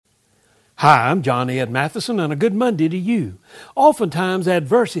Hi, I'm John Ed Matheson, and a good Monday to you. Oftentimes,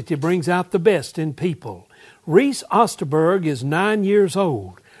 adversity brings out the best in people. Reese Osterberg is 9 years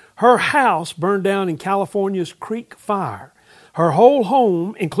old. Her house burned down in California's Creek Fire. Her whole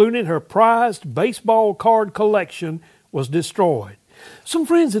home, including her prized baseball card collection, was destroyed. Some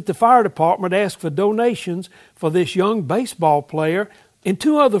friends at the fire department asked for donations for this young baseball player and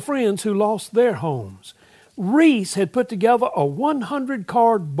two other friends who lost their homes. Reese had put together a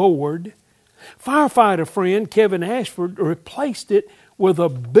 100-card board. Firefighter friend Kevin Ashford replaced it with a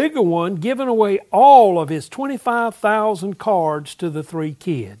bigger one, giving away all of his 25,000 cards to the three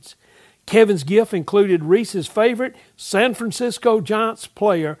kids. Kevin's gift included Reese's favorite San Francisco Giants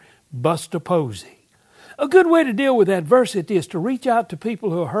player, Buster Posey. A good way to deal with adversity is to reach out to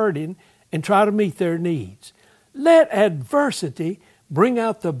people who are hurting and try to meet their needs. Let adversity bring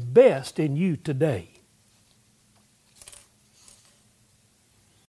out the best in you today.